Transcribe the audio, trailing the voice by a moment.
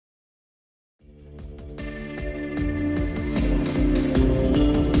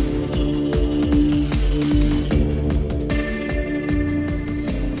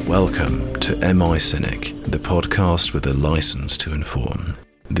Welcome to MI Cynic, the podcast with a license to inform.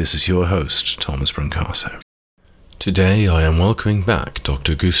 This is your host, Thomas Brancato. Today I am welcoming back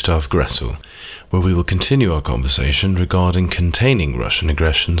Dr. Gustav Gressel, where we will continue our conversation regarding containing Russian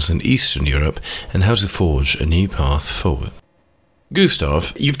aggressions in Eastern Europe and how to forge a new path forward.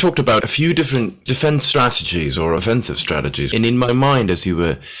 Gustav, you've talked about a few different defense strategies or offensive strategies, and in my mind as you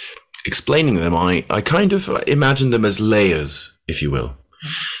were explaining them, I kind of imagined them as layers, if you will.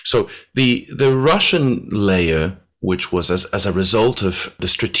 So the Russian layer, which was as a result of the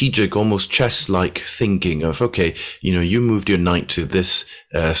strategic, almost chess-like thinking of, okay, you moved your knight to this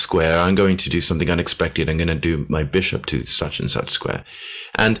square, I'm going to do something unexpected, I'm going to do my bishop to such and such square.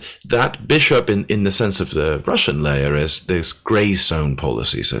 And that bishop, in the sense of the Russian layer, is this gray zone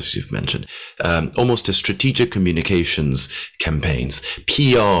policies, as you've mentioned, almost as strategic communications campaigns,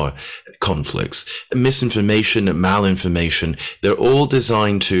 PR conflicts, misinformation, malinformation. They're all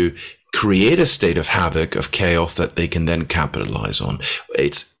designed to create a state of havoc, of chaos that they can then capitalize on.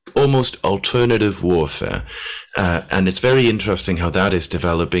 It's almost alternative warfare. And it's very interesting how that is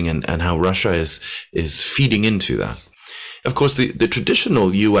developing and how Russia is feeding into that. Of course, the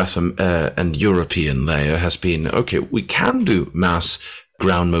traditional US and European layer has been, okay, we can do mass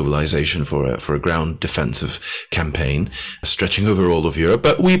ground mobilization for a ground defensive campaign stretching over all of Europe,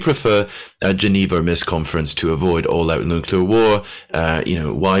 but we prefer a Geneva Minsk conference to avoid all-out nuclear war.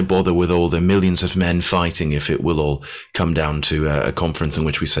 Why bother with all the millions of men fighting if it will all come down to a conference in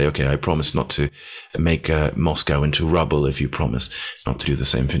which we say, okay, I promise not to make Moscow into rubble if you promise not to do the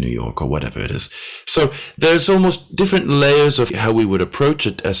same for New York or whatever it is. So there's almost different layers of how we would approach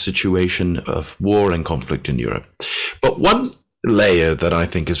a situation of war and conflict in Europe. But one layer that I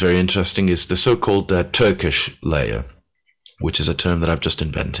think is very interesting is the so-called Turkish layer, which is a term that I've just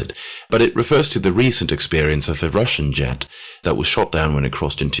invented. But it refers to the recent experience of a Russian jet that was shot down when it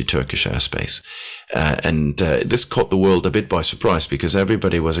crossed into Turkish airspace. This caught the world a bit by surprise because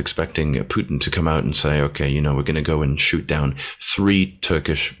everybody was expecting Putin to come out and say, okay, we're going to go and shoot down 3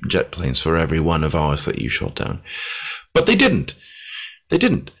 Turkish jet planes for every one of ours that you shot down. But they didn't. They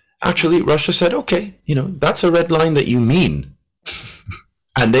didn't. Actually, Russia said, okay, that's a red line that you mean.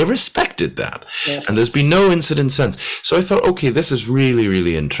 And they respected that. Yes. And there's been no incident since. So I thought, okay, this is really,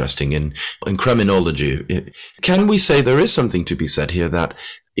 really interesting in Kremlinology. Can we say there is something to be said here that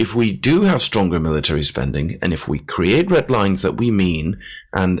if we do have stronger military spending and if we create red lines that we mean,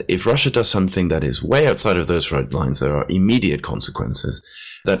 and if Russia does something that is way outside of those red lines, there are immediate consequences,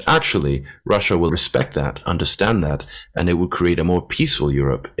 that actually Russia will respect that, understand that, and it will create a more peaceful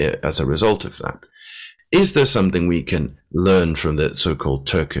Europe as a result of that. Is there something we can learn from the so-called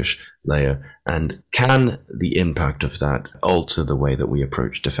Turkish layer? And can the impact of that alter the way that we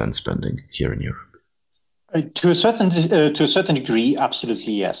approach defense spending here in Europe? To a certain degree,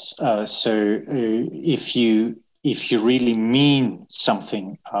 absolutely yes. If you really mean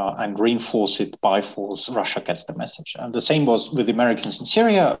something and reinforce it by force, Russia gets the message. And the same was with the Americans in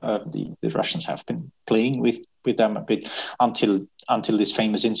Syria. The Russians have been playing with them a bit until this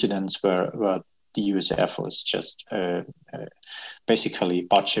famous incidents where the US Air Force just basically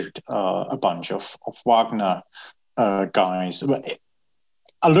butchered a bunch of Wagner guys,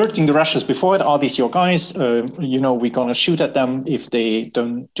 alerting the Russians before it, are these your guys? We're going to shoot at them if they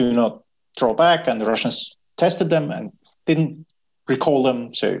do not draw back. And the Russians tested them and didn't recall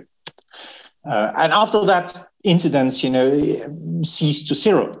them. So, and after that, incidents, ceased to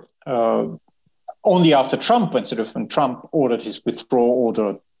zero. Only after Trump, when Trump ordered his withdrawal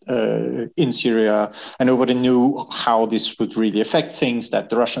order in Syria, and nobody knew how this would really affect things, that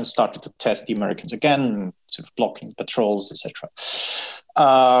the Russians started to test the Americans again, blocking patrols, etc.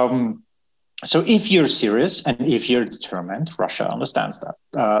 So if you're serious and if you're determined, Russia understands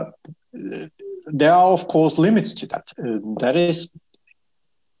that. There are, of course, limits to that. That is,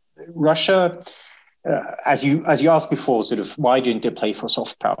 Russia, as you asked before, why didn't they play for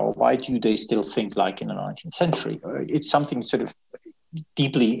soft power? Why do they still think like in the 19th century? It's something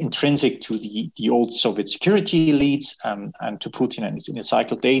deeply intrinsic to the old Soviet security elites and to Putin and his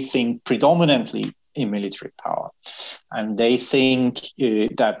cycle. They think predominantly in military power. And they think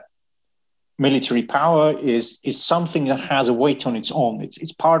that military power is something that has a weight on its own.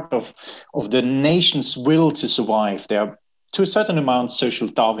 It's part of the nation's will to survive. They are, to a certain amount, social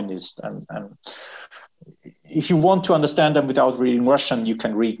Darwinist. And if you want to understand them without reading Russian, you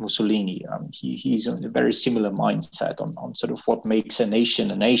can read Mussolini. He's on a very similar mindset on what makes a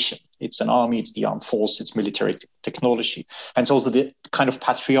nation a nation. It's an army, it's the armed force, it's military technology. And it's also the kind of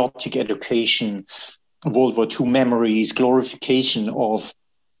patriotic education, World War II memories, glorification of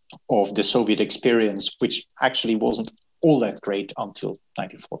the Soviet experience, which actually wasn't all that great until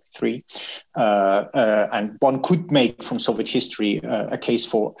 1943. And one could make from Soviet history a case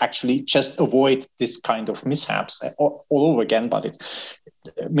for actually just avoid this kind of mishaps all over again, but it's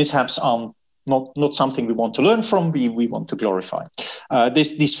mishaps are not something we want to learn from, we want to glorify.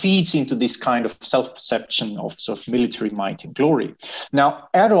 This feeds into this kind of self-perception of sort of military might and glory. Now,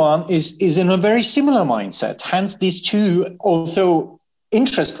 Erdogan is in a very similar mindset. Hence, these two, although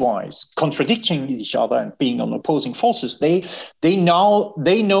interest-wise contradicting each other and being on opposing forces, they know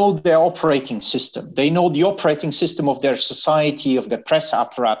their operating system. They know the operating system of their society, of their press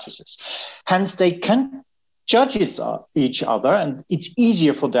apparatuses. Hence, they can judge each other, and it's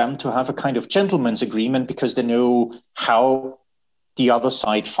easier for them to have a kind of gentleman's agreement because they know how the other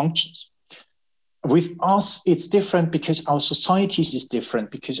side functions. With us, it's different because our societies is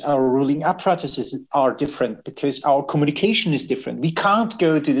different, because our ruling apparatuses are different, because our communication is different. We can't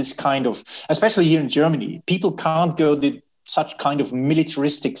go to this kind of, especially here in Germany, people can't go to such kind of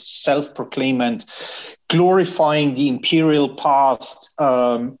militaristic self-proclaimment, glorifying the imperial past,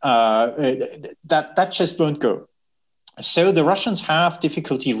 that just won't go. So the Russians have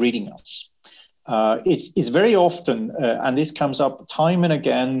difficulty reading us. It's very often, and this comes up time and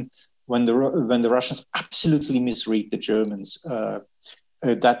again, when the Russians absolutely misread the Germans,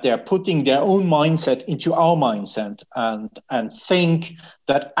 that they are putting their own mindset into our mindset and think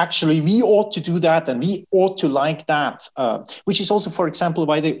that actually we ought to do that and we ought to like that, which is also, for example,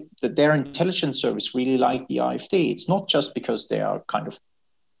 why their intelligence service really like the AfD. It's not just because they are kind of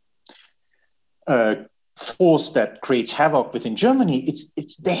force that creates havoc within Germany.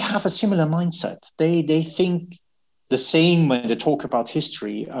 It's they have a similar mindset. They think the same when they talk about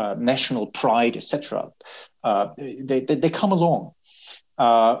history, national pride, etc. They come along.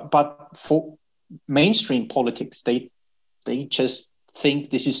 But for mainstream politics, they just think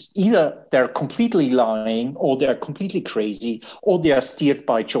this is either they're completely lying or they're completely crazy or they are steered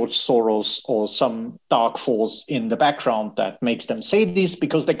by George Soros or some dark force in the background that makes them say this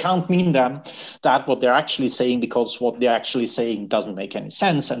because they can't mean that what they're actually saying, because what they're actually saying doesn't make any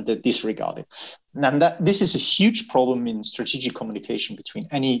sense and they disregard it. And this is a huge problem in strategic communication between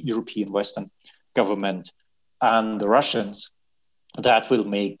any European Western government and the Russians. That will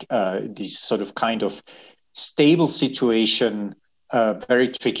make this sort of kind of stable situation very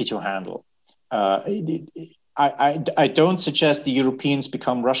tricky to handle. I don't suggest the Europeans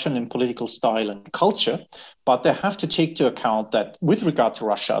become Russian in political style and culture, but they have to take into account that with regard to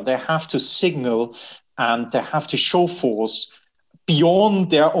Russia, they have to signal and they have to show force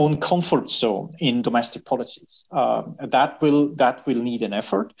beyond their own comfort zone in domestic policies. That will need an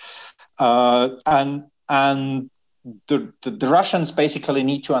effort. And the Russians basically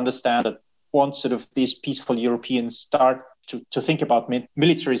need to understand that once sort of these peaceful Europeans start to think about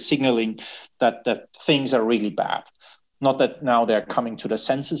military signaling, that things are really bad. Not that now they're coming to their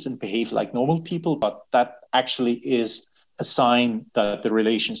senses and behave like normal people, but that actually is a sign that the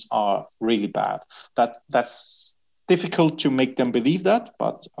relations are really bad. That's difficult to make them believe that,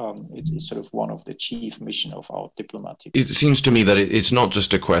 but it's sort of one of the chief mission of our diplomatic. It seems to me that it's not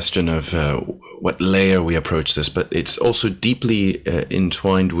just a question of what layer we approach this, but it's also deeply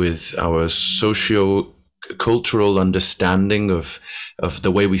entwined with our socio-cultural understanding of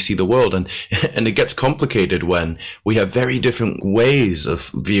the way we see the world. And it gets complicated when we have very different ways of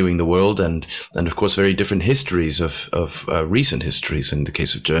viewing the world and of course, very different histories of recent histories in the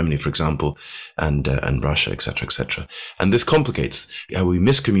case of Germany, for example, and Russia, etc., etc. And this complicates how we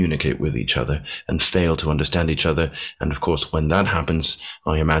miscommunicate with each other and fail to understand each other. And of course, when that happens,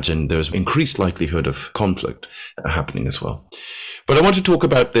 I imagine there's increased likelihood of conflict happening as well. But I want to talk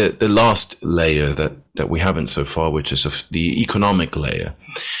about the last layer that we haven't so far, which is of the economic layer.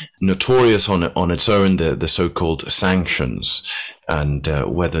 Notorious on its own, the so-called sanctions, and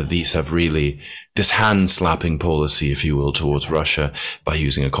whether these have really this hand-slapping policy, if you will, towards Russia by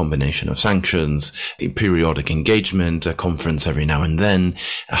using a combination of sanctions, a periodic engagement, a conference every now and then,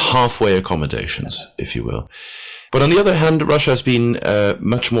 halfway accommodations, if you will. But on the other hand, Russia has been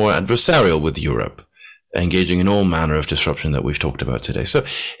much more adversarial with Europe, engaging in all manner of disruption that we've talked about today. So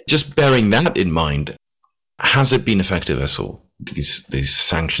just bearing that in mind, has it been effective at all? These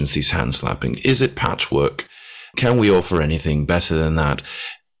sanctions, these hand slapping, is it patchwork? Can we offer anything better than that?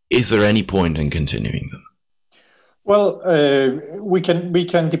 Is there any point in continuing them? Well, we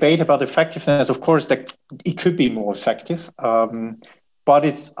can debate about effectiveness. Of course, that it could be more effective, but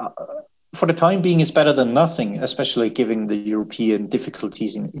it's for the time being, it's better than nothing, especially given the European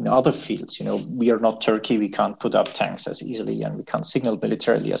difficulties in other fields. You know, we are not Turkey. We can't put up tanks as easily and we can't signal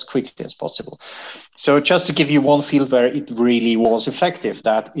militarily as quickly as possible. So just to give you one field where it really was effective,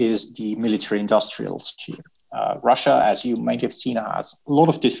 that is the military industrial sphere. Russia, as you might have seen, has a lot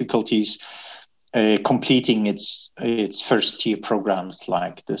of difficulties completing its first-tier programs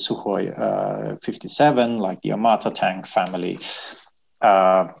like the Sukhoi 57, like the Armata tank family.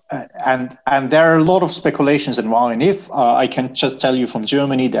 And there are a lot of speculations and why and if. I can just tell you from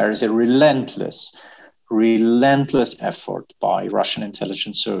Germany, there is a relentless effort by Russian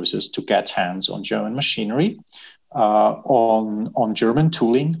intelligence services to get hands on German machinery, on German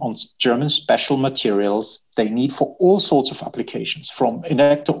tooling, on German special materials they need for all sorts of applications, from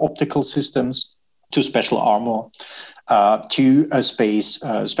electro-optical systems to special armor, to space,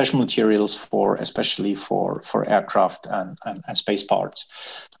 special materials for especially for aircraft and space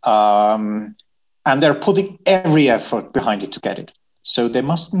parts. And they're putting every effort behind it to get it. So they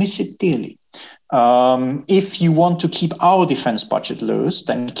must miss it dearly. If you want to keep our defense budget low,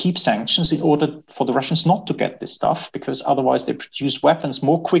 then keep sanctions in order for the Russians not to get this stuff, because otherwise they produce weapons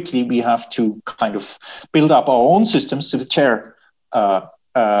more quickly. We have to kind of build up our own systems to deter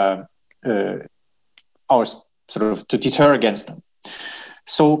to deter against them.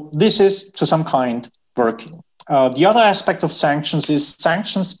 So this is to some kind working. The other aspect of sanctions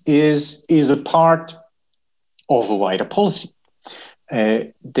is a part of a wider policy.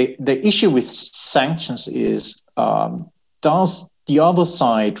 The issue with sanctions is, does the other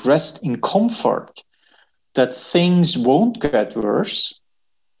side rest in comfort that things won't get worse,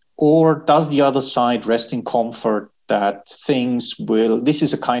 or does the other side rest in comfort that things will? This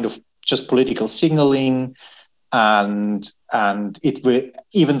is a kind of just political signaling, and it will,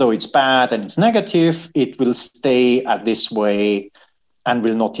 even though it's bad and it's negative, it will stay at this way and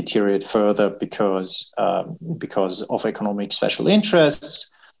will not deteriorate further because of economic special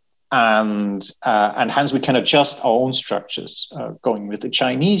interests, and hence we can adjust our own structures, going with the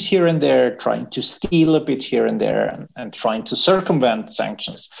Chinese here and there, trying to steal a bit here and there, and trying to circumvent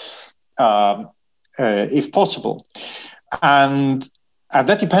sanctions if possible, and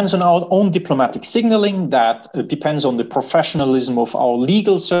that depends on our own diplomatic signaling. That depends on the professionalism of our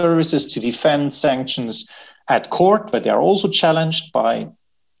legal services to defend sanctions at court, but they are also challenged by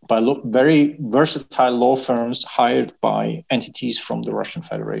very versatile law firms hired by entities from the Russian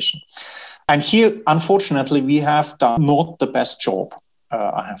Federation. And here, unfortunately, we have done not the best job,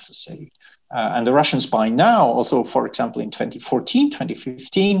 I have to say. And the Russians by now, although, for example, in 2014,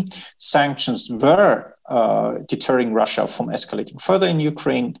 2015, sanctions were deterring Russia from escalating further in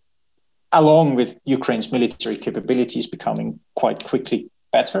Ukraine, along with Ukraine's military capabilities becoming quite quickly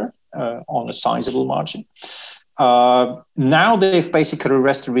better on a sizable margin. Now they've basically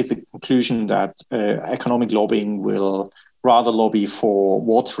rested with the conclusion that economic lobbying will rather lobby for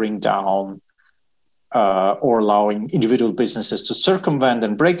watering down or allowing individual businesses to circumvent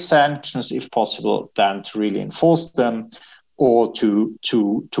and break sanctions if possible, than to really enforce them or to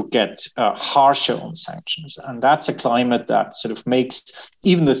get harsher on sanctions. And that's a climate that sort of makes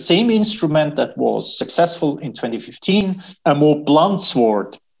even the same instrument that was successful in 2015 a more blunt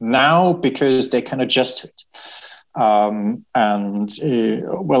sword now, because they can adjust to it. Now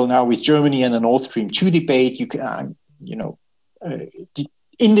with Germany and the Nord Stream 2 debate, you can,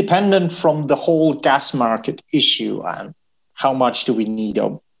 independent from the whole gas market issue and how much do we need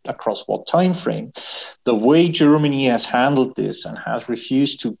across what time frame, the way Germany has handled this and has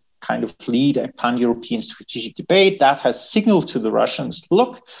refused to kind of lead a pan-European strategic debate, that has signaled to the Russians,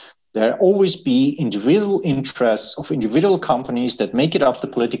 look, there always be individual interests of individual companies that make it up the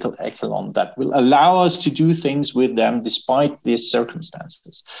political echelon that will allow us to do things with them despite these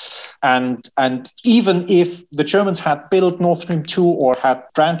circumstances. And even if the Germans had built Nord Stream 2 or had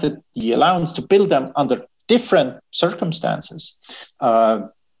granted the allowance to build them under different circumstances,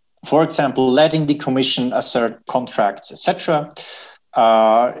 for example, letting decommission assert contracts, etc.,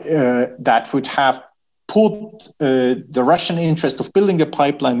 that would have put the Russian interest of building a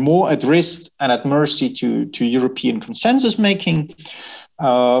pipeline more at risk and at mercy to European consensus making,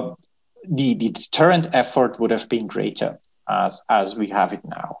 the deterrent effort would have been greater as we have it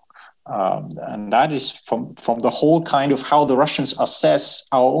now. And that is from the whole kind of how the Russians assess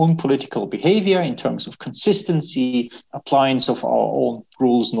our own political behavior in terms of consistency, appliance of our own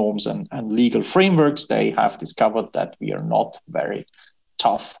rules, norms, and legal frameworks. They have discovered that we are not very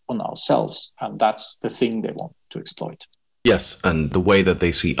tough on ourselves, and that's the thing they want to exploit. Yes, and the way that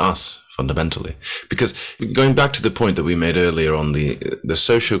they see us fundamentally. Because going back to the point that we made earlier on the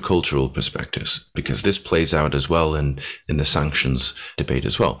socio-cultural perspectives, because this plays out as well in the sanctions debate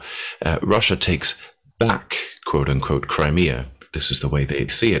as well. Russia takes back, quote unquote, Crimea. This is the way they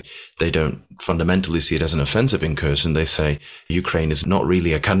see it. They don't fundamentally see it as an offensive incursion. They say Ukraine is not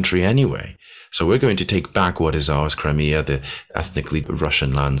really a country anyway. So we're going to take back what is ours, Crimea, the ethnically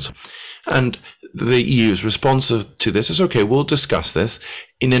Russian lands. And the EU's response to this is, okay, we'll discuss this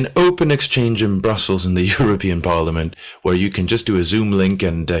in an open exchange in Brussels in the European Parliament, where you can just do a Zoom link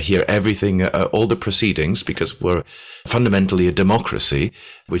and hear everything, all the proceedings, because we're fundamentally a democracy,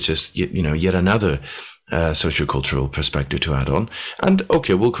 which is, yet another sociocultural perspective to add on. And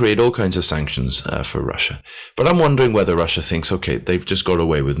okay, we'll create all kinds of sanctions for Russia. But I'm wondering whether Russia thinks, okay, they've just got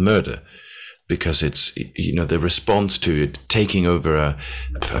away with murder, because it's, the response to it taking over a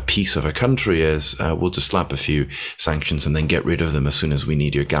piece of a country is, we'll just slap a few sanctions and then get rid of them as soon as we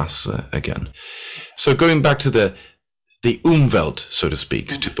need your gas again. So going back to the Umwelt, so to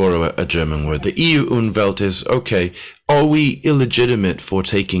speak, to borrow a German word, the EU Umwelt is, okay, are we illegitimate for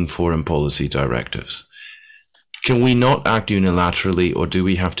taking foreign policy directives? Can we not act unilaterally, or do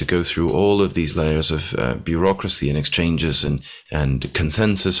we have to go through all of these layers of bureaucracy and exchanges and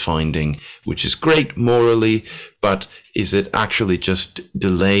consensus finding, which is great morally, but is it actually just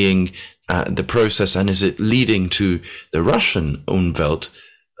delaying the process, and is it leading to the Russian Umwelt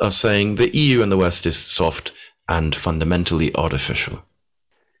saying the EU and the West is soft and fundamentally artificial?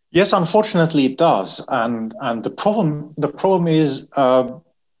 Yes, unfortunately it does, and the problem is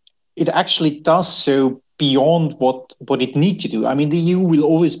it actually does so beyond what it needs to do. I mean, the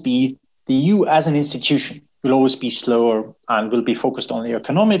EU as an institution will always be slower and will be focused on the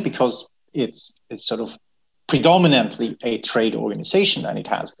economy, because it's sort of predominantly a trade organization, and it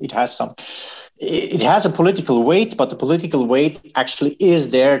has a political weight, but the political weight actually is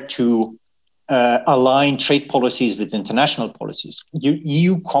there to align trade policies with international policies.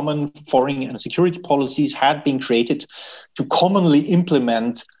 EU common foreign and security policies had been created to commonly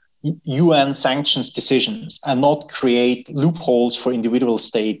implement UN sanctions decisions and not create loopholes for individual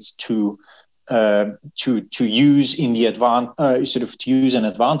states to use in the to use an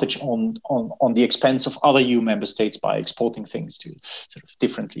advantage on the expense of other EU member states by exporting things to sort of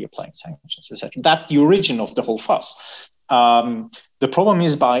differently applying sanctions, etc. That's the origin of the whole fuss. The problem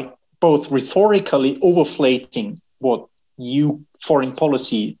is, by both rhetorically overflating what EU foreign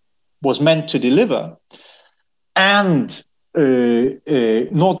policy was meant to deliver and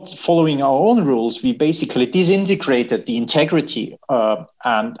not following our own rules, we basically disintegrated the integrity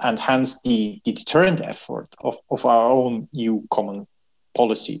and hence the deterrent effort of our own EU common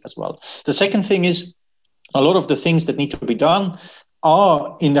policy as well. The second thing is, a lot of the things that need to be done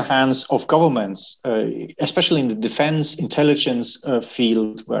are in the hands of governments, especially in the defense intelligence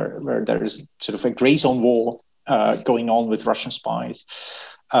field, where there is sort of a gray zone war going on with Russian spies.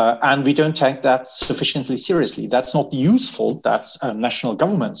 And we don't take that sufficiently seriously. That's not the EU's fault, that's national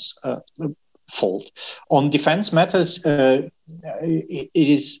government's fault. On defense matters, it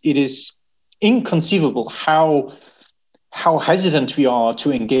is inconceivable how hesitant we are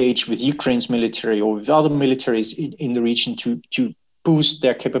to engage with Ukraine's military or with other militaries in the region to boost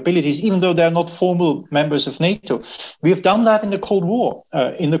their capabilities, even though they're not formal members of NATO. We have done that in the Cold War.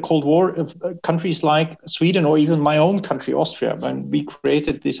 In the Cold War, countries like Sweden, or even my own country, Austria, when we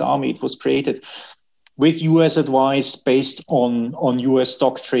created this army, it was created with US advice based on US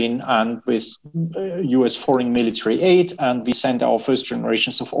doctrine and with US foreign military aid. And we sent our first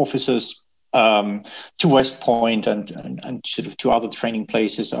generations of officers to West Point and sort of to other training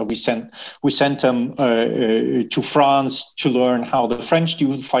places. We sent them to France to learn how the French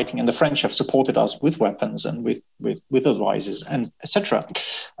do fighting, and the French have supported us with weapons and with advices and etc.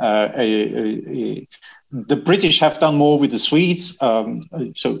 The British have done more with the Swedes.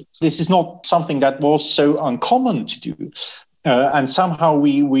 So this is not something that was so uncommon to do. And somehow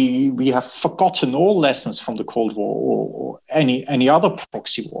we have forgotten all lessons from the Cold War or any other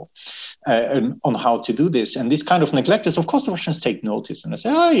proxy war on how to do this. And this kind of neglect is, of course, the Russians take notice and they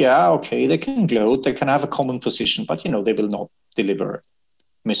say, oh yeah, okay, they can gloat, they can have a common position, but they will not deliver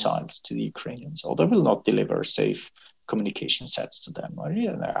missiles to the Ukrainians, or they will not deliver safe communication sets to them. Or,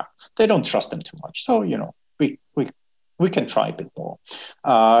 they don't trust them too much. So we can try a bit more,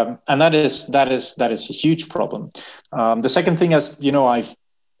 and that is a huge problem. The second thing, as I've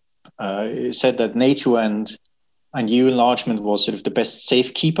said that NATO and EU enlargement was sort of the best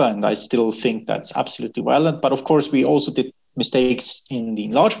safekeeper, and I still think that's absolutely valid. But of course, we also did mistakes in the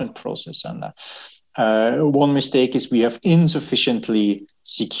enlargement process, and one mistake is we have insufficiently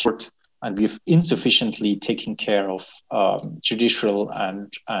secured and we've insufficiently taken care of judicial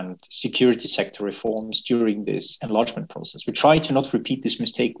and security sector reforms during this enlargement process. We try to not repeat this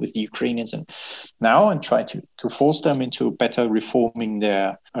mistake with the Ukrainians and try to force them into better reforming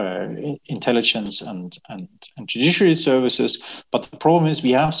their intelligence and judiciary services. But the problem is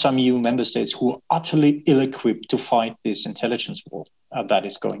we have some EU member states who are utterly ill-equipped to fight this intelligence war that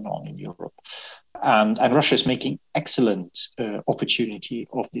is going on in Europe. And Russia is making excellent opportunity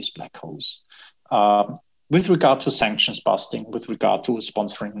of these black holes. with regard to sanctions busting, with regard to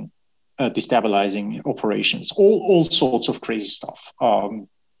sponsoring destabilizing operations, all sorts of crazy stuff.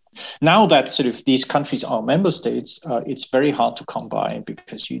 Now that sort of these countries are member states, it's very hard to come by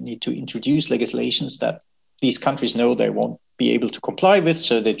because you need to introduce legislations that these countries know they won't be able to comply with,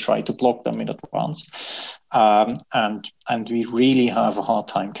 so they try to block them in advance. And we really have a hard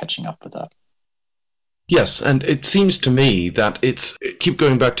time catching up with that. Yes, and it seems to me that keep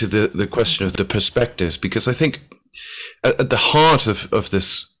going back to the question of the perspectives, because I think at the heart of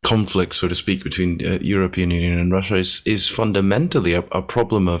this conflict, so to speak, between European Union and Russia is fundamentally a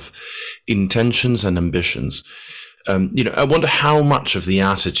problem of intentions and ambitions. I wonder how much of the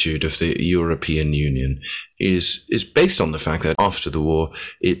attitude of the European Union is based on the fact that after the war,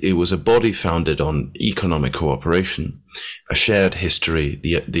 it was a body founded on economic cooperation, a shared history,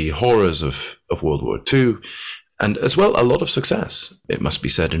 the horrors of World War II, and as well a lot of success, it must be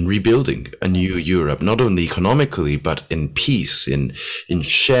said, in rebuilding a new Europe, not only economically, but in peace, in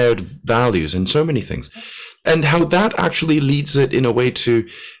shared values, and so many things. And how that actually leads it in a way to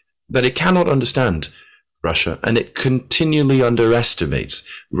that it cannot understand Russia, and it continually underestimates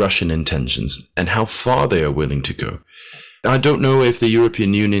Russian intentions and how far they are willing to go. I don't know if the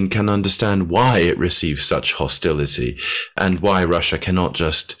European Union can understand why it receives such hostility and why Russia cannot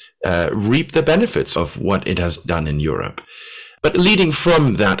just reap the benefits of what it has done in Europe. But leading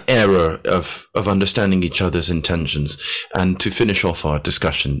from that era of understanding each other's intentions, and to finish off our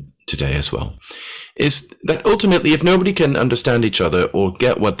discussion today as well, is that ultimately if nobody can understand each other or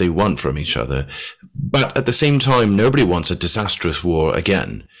get what they want from each other, but at the same time nobody wants a disastrous war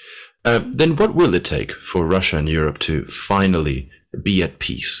again, then what will it take for Russia and Europe to finally be at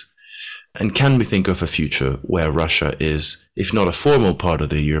peace? And can we think of a future where Russia is, if not a formal part of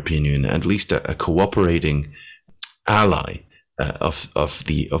the European Union, at least a cooperating ally of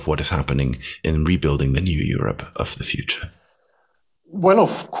what is happening in rebuilding the new Europe of the future? Well,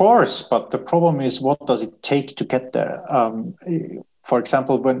 of course, but the problem is, what does it take to get there? For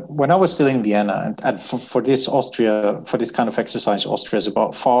example, when I was still in Vienna, and for this kind of exercise, Austria is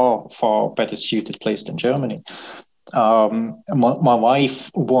about far better suited place than Germany. My wife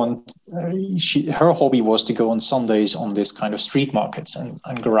her hobby was to go on Sundays on this kind of street markets and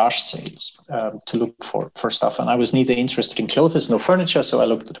garage sales to look for stuff. And I was neither interested in clothes nor furniture, so I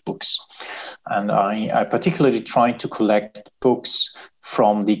looked at books. And I particularly tried to collect books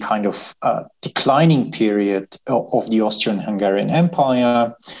from the kind of declining period of the Austrian-Hungarian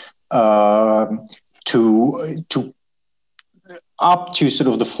Empire to up to sort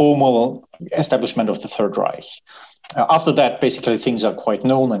of the formal establishment of the Third Reich. After that, basically, things are quite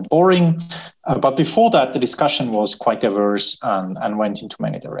known and boring. But before that, the discussion was quite diverse and went into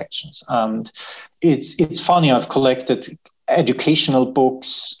many directions. And it's funny, I've collected educational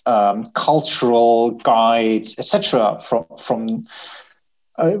books, cultural guides, etc., from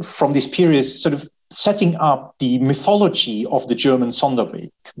these periods, sort of setting up the mythology of the German Sonderweg.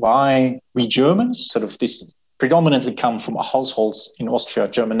 Why we Germans, sort of this predominantly come from households in Austria,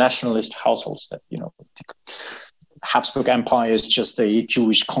 German nationalist households that, Habsburg Empire is just a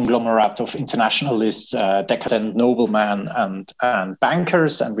Jewish conglomerate of internationalists, decadent noblemen and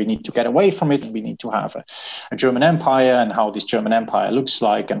bankers, and we need to get away from it. We need to have a German empire, and how this German empire looks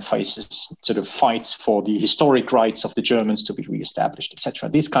like and faces sort of fights for the historic rights of the Germans to be reestablished, etc.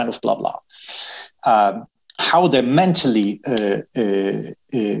 This kind of blah, blah. How they mentally,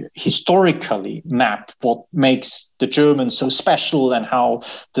 historically map what makes the Germans so special, and how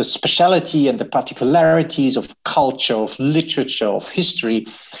the speciality and the particularities of culture, of literature, of history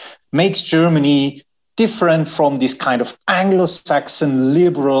makes Germany different from this kind of Anglo-Saxon,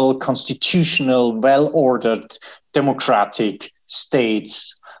 liberal, constitutional, well-ordered, democratic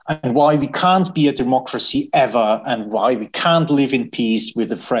states, and why we can't be a democracy ever, and why we can't live in peace with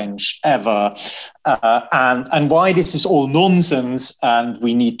the French ever, and why this is all nonsense, and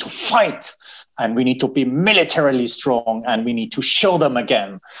we need to fight, and we need to be militarily strong, and we need to show them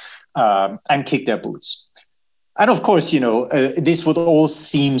again and kick their boots. And of course, this would all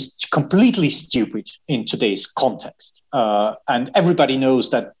seem completely stupid in today's context. And everybody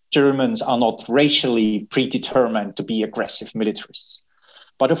knows that Germans are not racially predetermined to be aggressive militarists.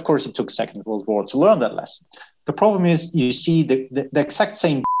 But of course, it took Second World War to learn that lesson. The problem is, you see the exact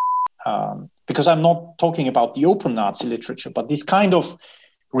same, because I'm not talking about the open Nazi literature, but this kind of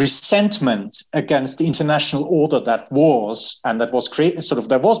resentment against the international order that was created,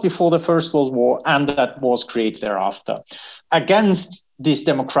 that was before the First World War and that was created thereafter, against these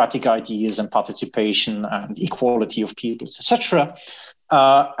democratic ideas and participation and equality of peoples, etc.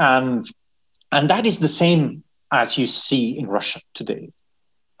 And that is the same as you see in Russia today.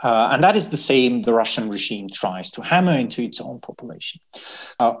 And that is the same the Russian regime tries to hammer into its own population.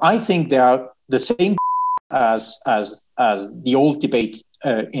 I think they are the same as the old debate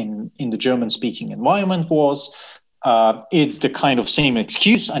in the German-speaking environment was. It's the kind of same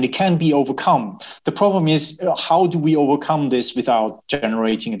excuse, and it can be overcome. The problem is, how do we overcome this without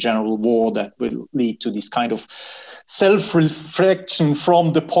generating a general war that will lead to this kind of self-reflection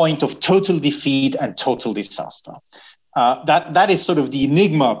from the point of total defeat and total disaster? That is sort of the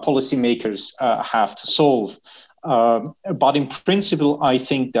enigma policymakers have to solve. But in principle, I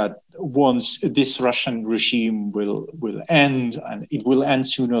think that once this Russian regime will end, and it will end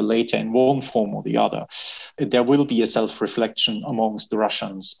sooner or later in one form or the other, there will be a self-reflection amongst the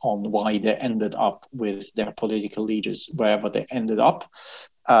Russians on why they ended up with their political leaders wherever they ended up,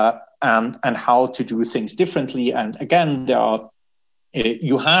 and how to do things differently. And again,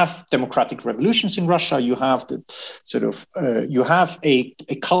 you have democratic revolutions in Russia. You have you have a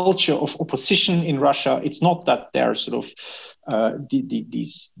culture of opposition in Russia. It's not that they're sort of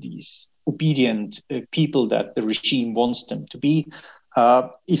these obedient people that the regime wants them to be.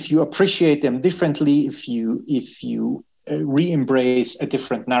 If you appreciate them differently, if you re-embrace a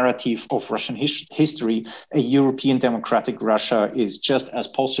different narrative of Russian history, a European democratic Russia is just as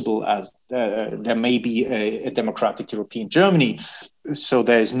possible as there may be a democratic European Germany. So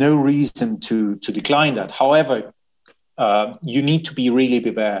there is no reason to decline that. However, you need to be really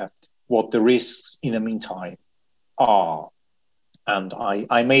beware what the risks in the meantime are. And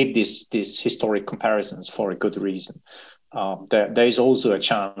I made this historic comparisons for a good reason. There is also a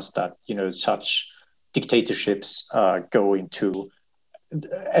chance that such dictatorships go into,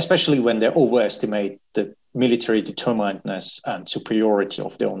 especially when they overestimate the military determinedness and superiority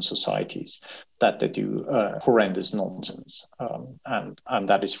of their own societies, that they do horrendous nonsense, and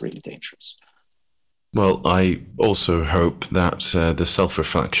that is really dangerous. Well, I also hope that the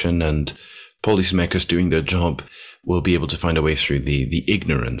self-reflection and policymakers doing their job will be able to find a way through the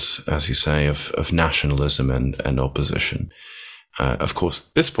ignorance, as you say, of nationalism and opposition. Of course,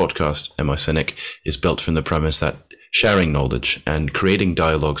 this podcast, Am I Cynic, is built from the premise that sharing knowledge and creating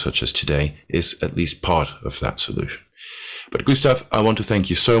dialogue such as today is at least part of that solution. But Gustav, I want to thank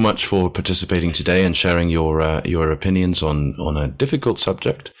you so much for participating today and sharing your opinions on a difficult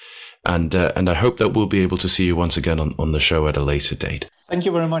subject. And I hope that we'll be able to see you once again on the show at a later date. Thank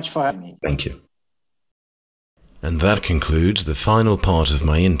you very much for having me. Thank you. And that concludes the final part of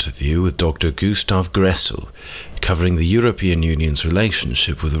my interview with Dr. Gustav Gressel, covering the European Union's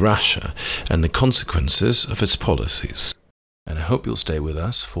relationship with Russia and the consequences of its policies. And I hope you'll stay with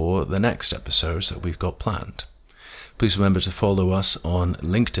us for the next episodes that we've got planned. Please remember to follow us on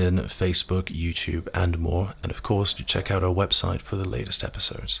LinkedIn, Facebook, YouTube, and more. And of course, to check out our website for the latest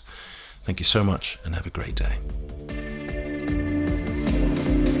episodes. Thank you so much and have a great day.